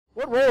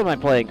role am I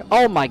playing?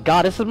 Oh my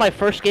god, this is my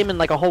first game in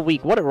like a whole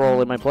week. What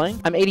role am I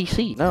playing? I'm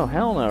ADC. No,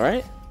 hell no,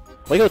 right?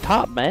 We go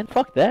top, man.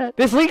 Fuck that.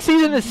 This league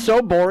season is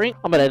so boring.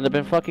 I'm gonna end up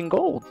in fucking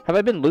gold. Have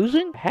I been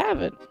losing?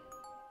 Haven't.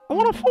 I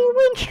want a full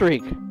win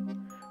streak.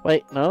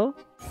 Wait, no?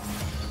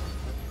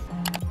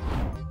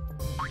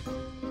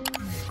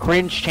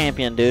 Cringe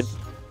champion, dude.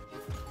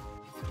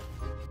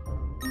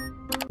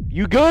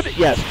 You good?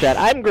 Yes, chat.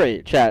 I'm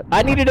great, chat.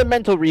 I needed a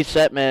mental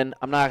reset, man.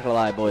 I'm not gonna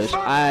lie, boys.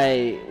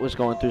 I was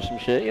going through some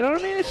shit. You know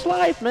what I mean? It's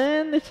life,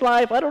 man. It's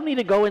life. I don't need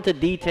to go into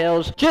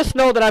details. Just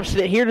know that I'm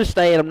here to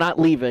stay and I'm not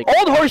leaving.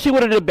 Old Horsey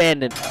would have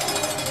abandoned.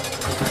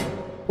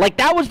 Like,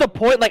 that was the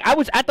point. Like, I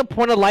was at the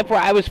point of life where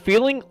I was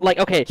feeling like,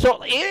 okay, so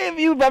if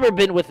you've ever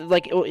been with,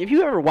 like, if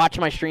you ever watched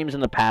my streams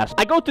in the past,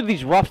 I go through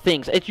these rough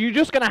things. You're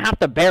just gonna have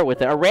to bear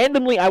with it. Or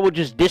randomly, I would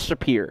just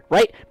disappear,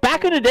 right?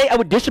 Back in the day, I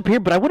would disappear,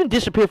 but I wouldn't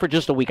disappear for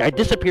just a week. I'd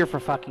disappear for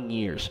fucking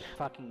years.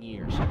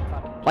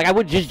 Like, I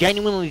would just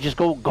genuinely just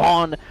go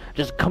gone,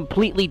 just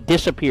completely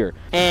disappear.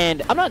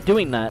 And I'm not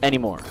doing that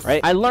anymore,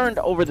 right? I learned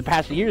over the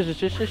past years, it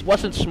just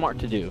wasn't smart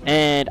to do.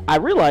 And I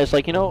realized,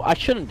 like, you know, I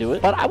shouldn't do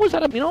it. But I was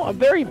at a, you know, a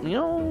very, you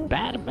know,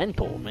 bad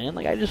mental, man.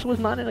 Like, I just was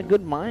not in a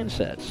good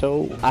mindset.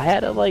 So I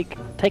had to, like,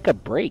 take a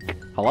break.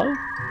 Hello?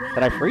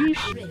 Did I freeze?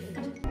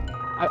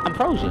 I'm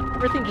frozen.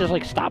 Everything just,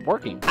 like, stopped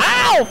working.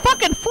 Ow!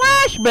 Fucking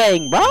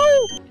flashbang,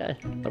 bro! Okay,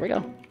 there we go.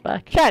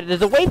 Back. Chat,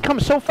 the wave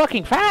comes so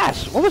fucking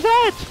fast. What was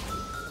that?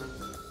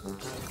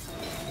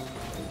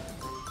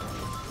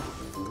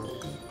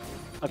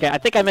 Okay, I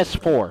think I missed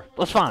 4.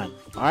 That's fine.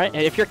 Alright,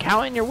 if you're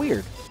counting, you're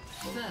weird.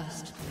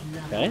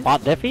 Okay.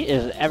 Bot Diffie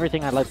is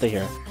everything I'd like to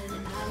hear.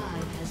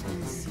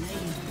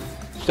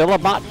 Still a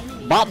bot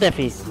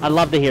Diffie. I'd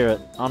love to hear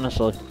it,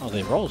 honestly. Oh,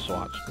 they roll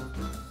swatch.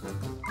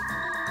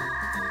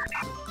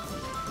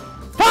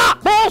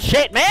 Fuck!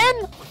 Bullshit, man!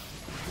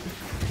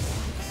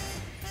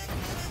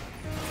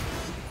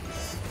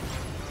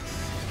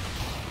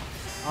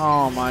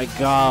 Oh my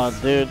god,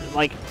 dude.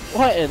 Like,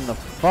 what in the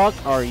fuck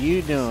are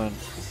you doing?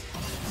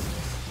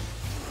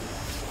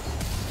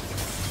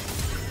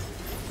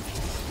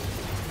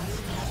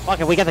 Fuck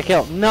it, we get the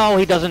kill. No,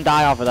 he doesn't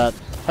die off of that.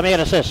 Let me get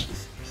an assist.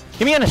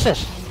 Give me an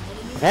assist.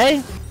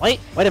 Okay? Wait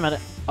a minute.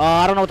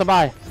 I don't know what to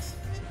buy.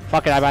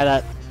 Fuck it, I buy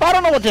that. I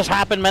don't know what just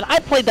happened, man. I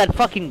played that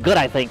fucking good,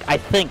 I think. I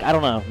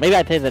don't know. Maybe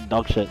I played that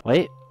dog shit.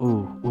 Wait.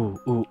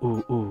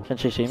 Ooh. Can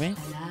she see me?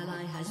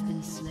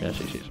 Yeah,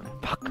 she sees me.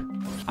 Fuck.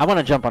 I want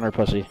to jump on her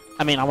pussy.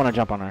 I mean, I want to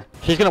jump on her.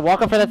 She's gonna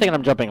walk up for that thing and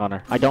I'm jumping on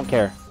her. I don't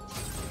care.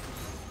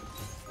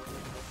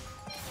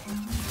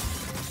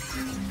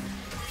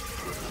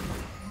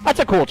 That's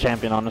a cool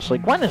champion, honestly.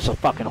 Gwen is a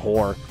fucking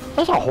whore.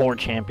 That's a whore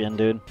champion,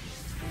 dude.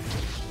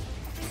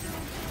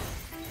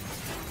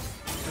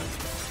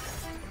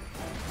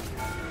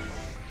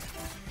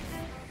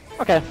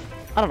 Okay.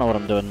 I don't know what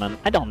I'm doing, man.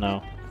 I don't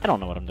know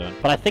what I'm doing.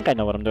 But I think I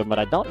know what I'm doing, but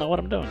I don't know what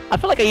I'm doing. I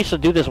feel like I used to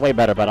do this way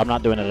better, but I'm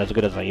not doing it as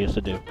good as I used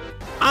to do.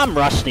 I'm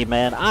rusty,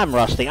 man. I'm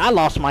rusty. I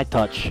lost my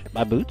touch.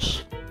 My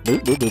boots?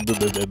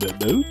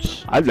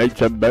 Boots? I'd like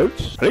some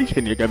boots. Please,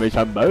 can you give me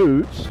some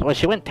boots? Well,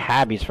 she went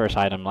Tabby's first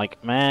item.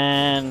 Like,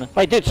 man.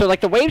 Wait, dude, so,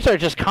 like, the waves are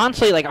just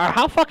constantly, like,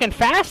 how fucking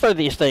fast are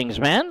these things,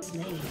 man?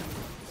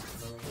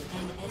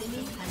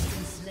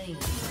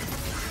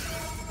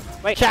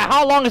 Wait, chat,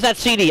 how long is that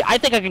CD? I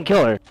think I can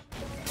kill her.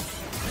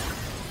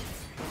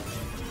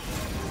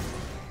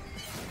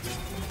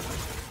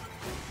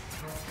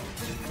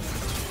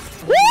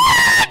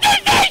 What is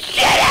this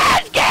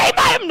shit-ass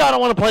game? I don't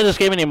want to play this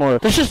game anymore.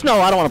 There's just no,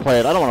 I don't want to play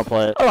it. I don't want to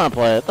play it. I don't want to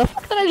play it. The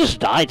fuck did I just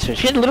die to?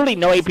 She had literally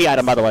no AP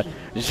item, by the way.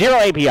 0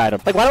 AP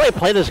item. Like, why do I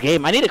play this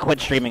game? I need to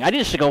quit streaming. I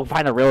need to go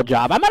find a real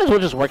job. I might as well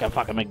just work at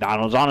fucking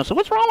McDonald's, honestly.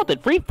 What's wrong with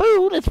it? Free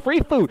food? It's free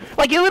food.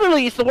 Like, it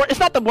literally, it's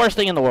not the worst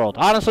thing in the world.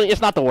 Honestly,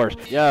 it's not the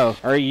worst. Yo,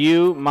 are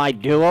you my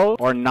duo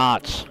or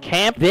not?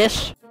 Camp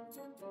this?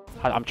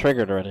 I'm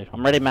triggered already.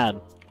 I'm ready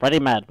mad. Ready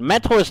mad.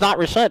 Mental is not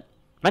reset.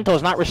 Mental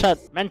is not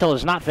reset. Mental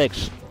is not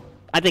fixed.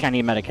 I think I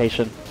need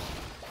medication.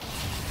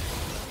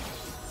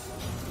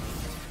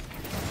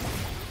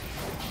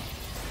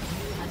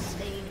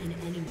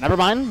 Never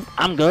mind.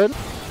 I'm good. I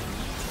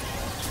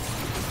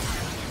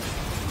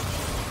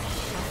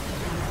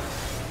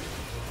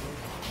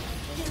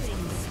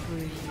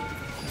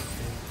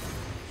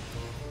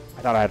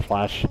thought I had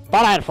flash.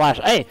 Thought I had flash.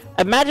 Hey,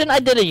 imagine I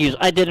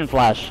didn't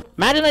flash.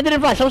 Imagine I didn't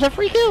flash. That was a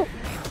free kill.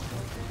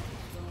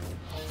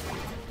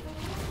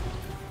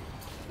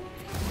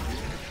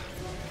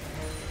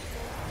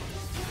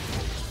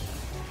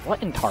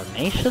 What in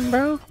tarnation,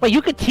 bro? Wait,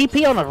 you could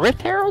TP on a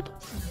Rift Herald?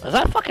 Is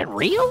that fucking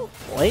real?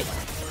 Wait.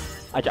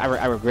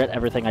 I regret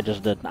everything I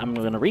just did. I'm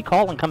gonna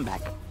recall and come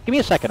back. Give me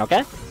a second,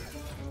 okay?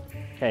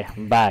 Okay,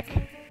 I'm back.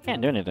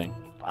 Can't do anything.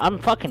 I'm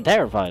fucking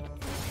terrified.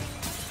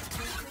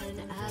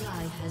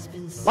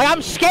 Like,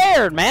 I'm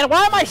scared, man.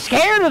 Why am I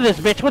scared of this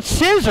bitch with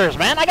scissors,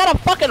 man? I got a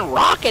fucking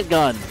rocket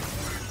gun.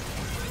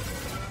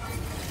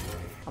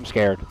 I'm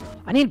scared.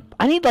 I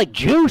need like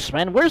juice,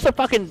 man. Where's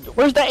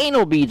the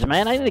anal beads,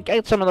 man? I need to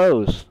get some of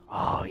those.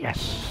 Oh,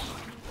 yes.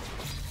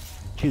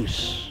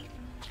 Juice.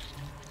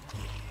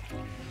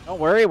 Don't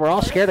worry, we're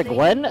all scared of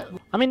Gwen.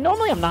 I mean,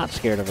 normally I'm not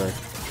scared of her.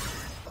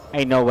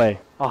 Ain't no way.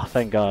 Oh,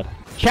 thank God.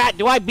 Chat,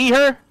 do I beat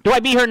her? Do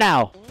I beat her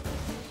now?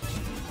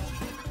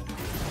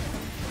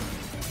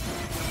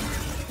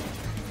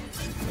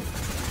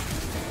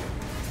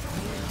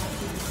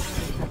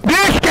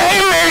 This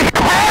game is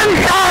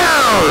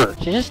cancer!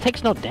 She just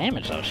takes no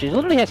damage, though. She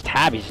literally has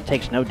tabbies. She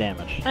takes no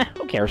damage.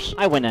 Who cares?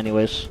 I win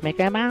anyways. Make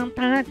a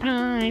mountain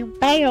time.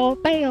 Bail,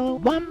 bail.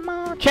 One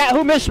more. Chat,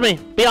 who missed me?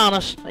 Be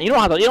honest. You don't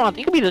have to.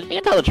 You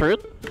can tell the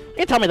truth. You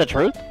can tell me the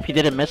truth. If you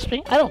didn't miss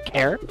me, I don't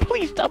care.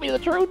 Please tell me the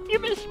truth. You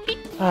missed me.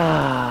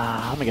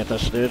 Let me get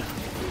this, dude.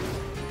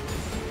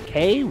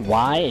 K,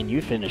 Y, and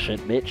you finish it,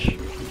 bitch.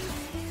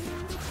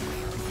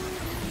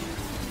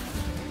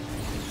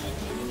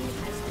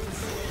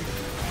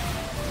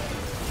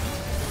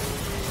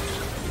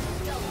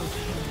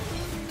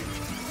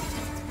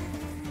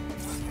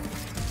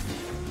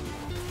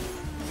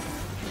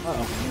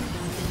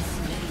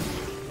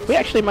 We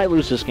actually might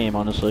lose this game,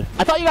 honestly.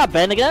 I thought you got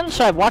banned again,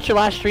 so I've watched your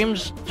last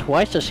streams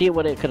twice to see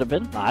what it could have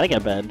been. Nah, I didn't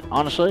get banned.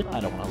 Honestly, I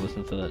don't want to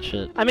listen to that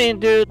shit. I mean,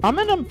 dude, I'm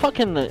in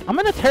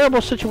a terrible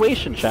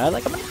situation, Chad.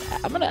 Like,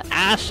 I'm in an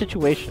ass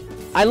situation.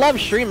 I love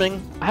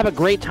streaming. I have a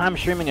great time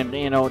streaming and,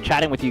 you know,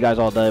 chatting with you guys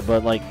all day.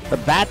 But, like, the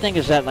bad thing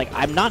is that, like,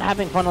 I'm not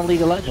having fun on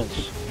League of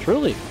Legends.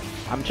 Truly.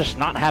 I'm just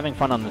not having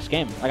fun on this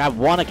game. Like, I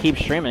want to keep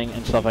streaming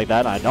and stuff like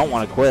that. I don't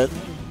want to quit.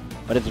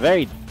 But it's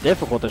very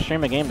difficult to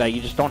stream a game that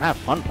you just don't have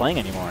fun playing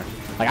anymore.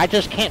 Like, I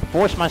just can't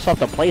force myself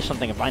to play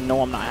something if I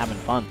know I'm not having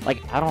fun.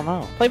 Like, I don't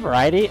know. Play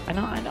variety. I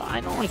know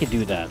I can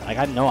do that. Like,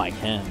 I know I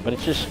can. But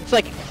it's just, it's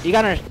like, you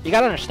gotta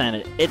understand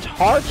it. It's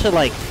hard to,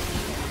 like...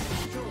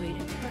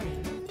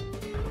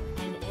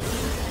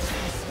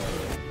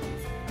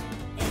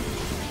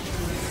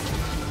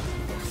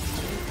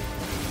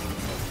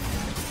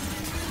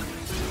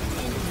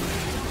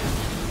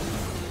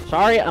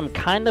 Sorry, I'm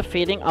kind of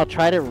fading. I'll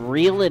try to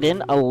reel it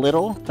in a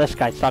little. This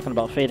guy's talking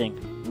about fading.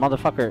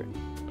 Motherfucker.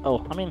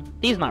 Oh, I mean,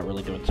 he's not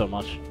really doing so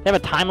much. They have a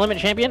time limit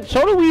champion?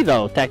 So do we,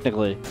 though,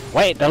 technically.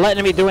 Wait, they're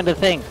letting me doing the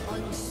thing.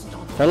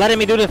 They're letting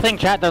me do the thing,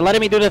 chat. They're letting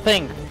me do the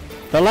thing.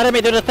 They're letting me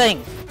do the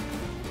thing.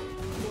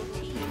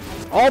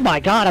 Oh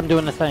my God, I'm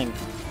doing the thing.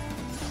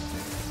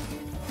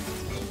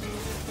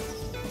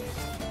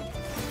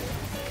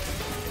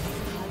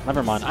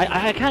 Never mind.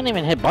 I can't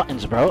even hit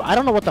buttons, bro. I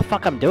don't know what the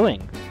fuck I'm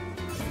doing.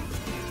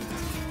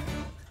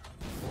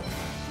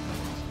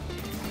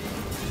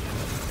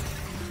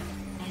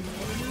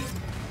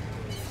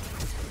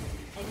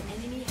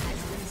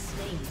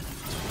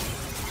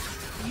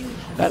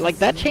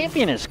 That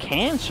champion is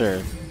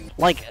cancer.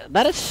 Like,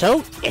 that is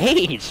so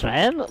AIDS,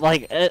 man.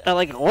 Like,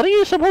 what are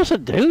you supposed to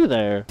do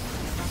there?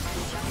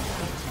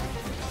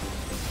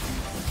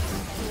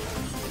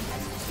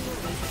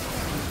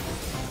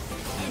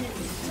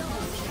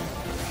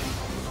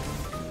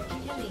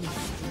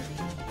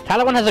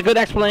 Taliban has a good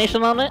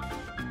explanation on it.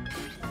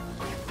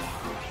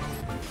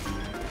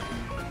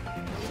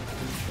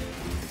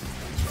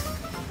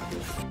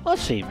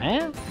 Let's see,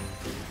 man.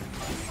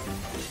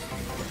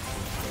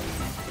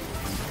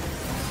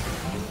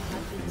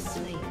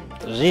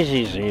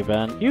 ZZZ,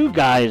 man. You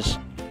guys.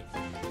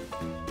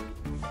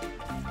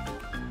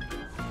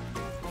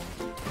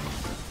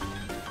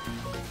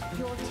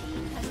 Your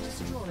team has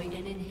destroyed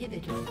an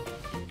inhibitor.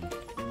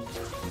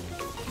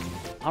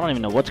 I don't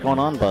even know what's going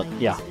on, but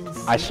yeah,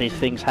 I see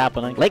things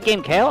happening. Late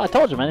game Kale? I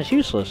told you, man, it's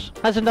useless.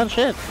 Hasn't done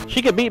shit.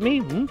 She could beat me.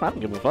 I don't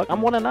give a fuck.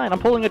 I'm 1-9. I'm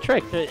pulling a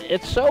trick.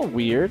 It's so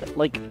weird,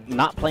 like,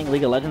 not playing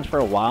League of Legends for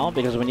a while,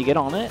 because when you get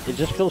on it, it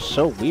just feels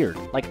so weird.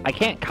 Like, I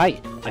can't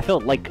kite. I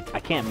feel like I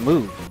can't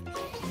move.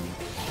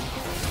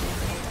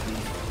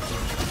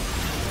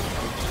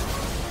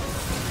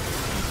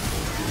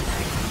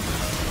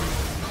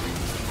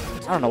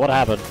 I don't know what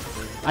happened.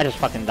 I just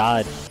fucking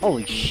died.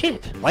 Holy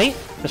shit. Wait,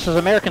 this is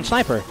American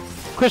Sniper.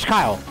 Chris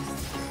Kyle.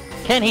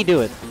 Can he do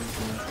it?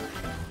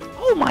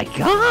 Oh my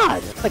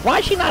God. Like, why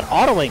is she not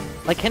autoing?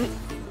 Like,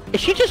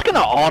 is she just gonna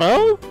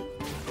auto?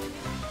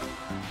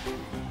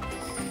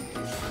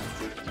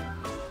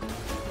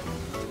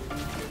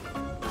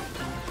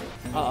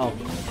 Uh-oh.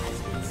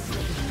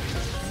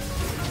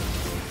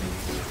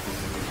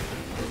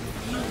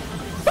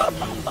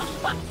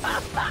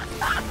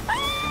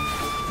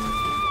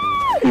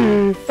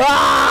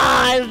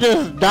 I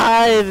just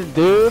died,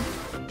 dude.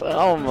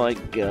 Oh my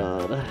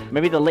God.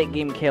 Maybe the late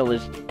game kill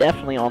is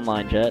definitely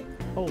online, Jet.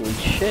 Holy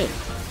shit.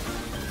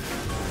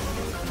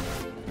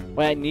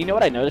 Wait, you know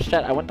what I noticed,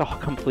 Chat? I went the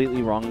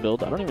completely wrong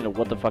build. I don't even know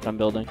what the fuck I'm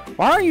building.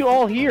 Why are you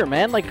all here,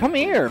 man? Like, come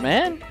here,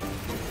 man.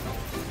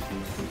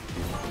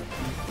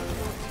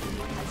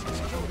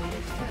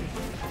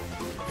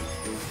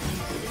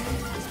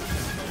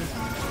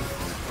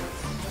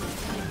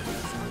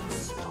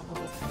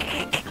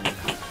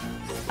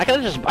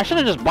 I should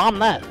have just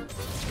bombed that.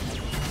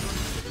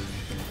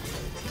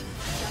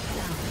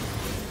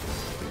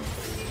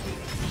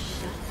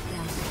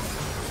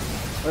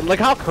 Look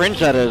how cringe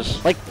that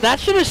is. Like, that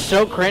shit is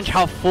so cringe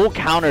how full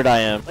countered I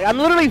am. Like, I'm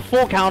literally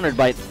full countered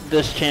by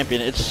this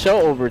champion. It's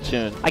so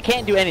overtuned. I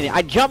can't do anything.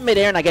 I jump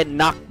midair and I get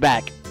knocked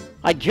back.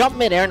 I jump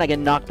midair and I get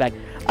knocked back.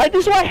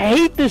 This is why I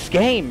hate this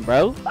game,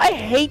 bro. I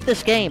hate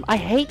this game. I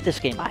hate this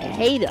game. I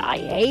hate it. I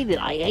hate it.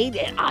 I hate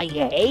it. I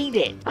hate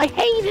it. I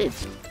hate it.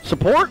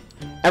 Support?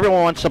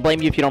 Everyone wants to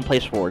blame you if you don't play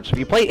swords. If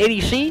you play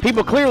ADC,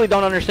 people clearly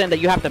don't understand that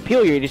you have to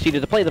peel your ADC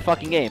to play the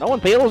fucking game. No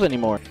one peels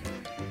anymore.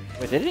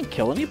 Wait, they didn't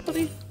kill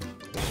anybody?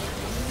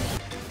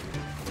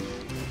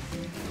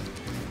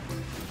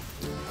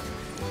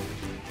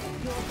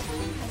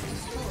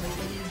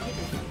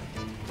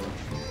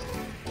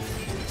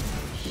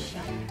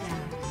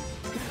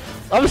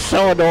 I'm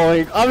so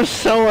annoying. I'm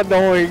so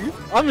annoying.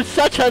 I'm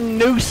such a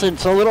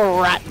nuisance, a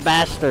little rat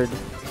bastard.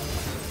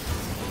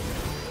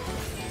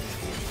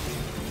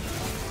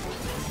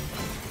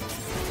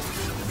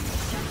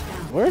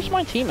 Where's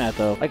my team at,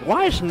 though? Like,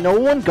 why is no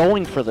one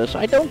going for this?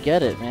 I don't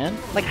get it, man.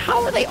 Like,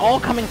 how are they all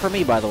coming for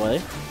me, by the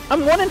way?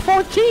 I'm 1 in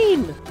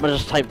 14! I'm gonna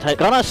just type.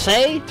 Gonna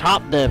say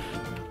top diff.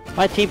 If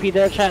I TP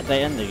their chat,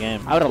 they end the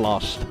game. I would've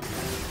lost.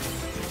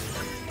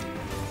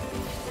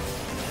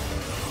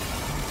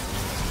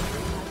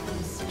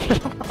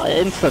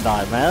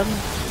 Insta-die, man.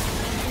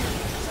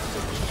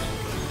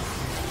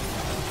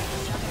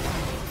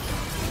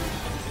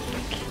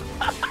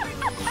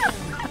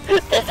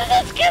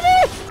 Let's get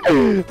it!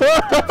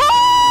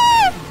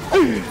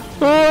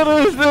 What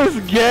is this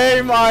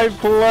game I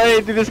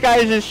played? Dude, this guy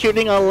is just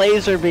shooting a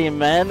laser beam,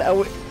 man.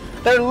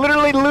 They're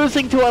literally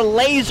losing to a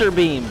laser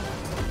beam.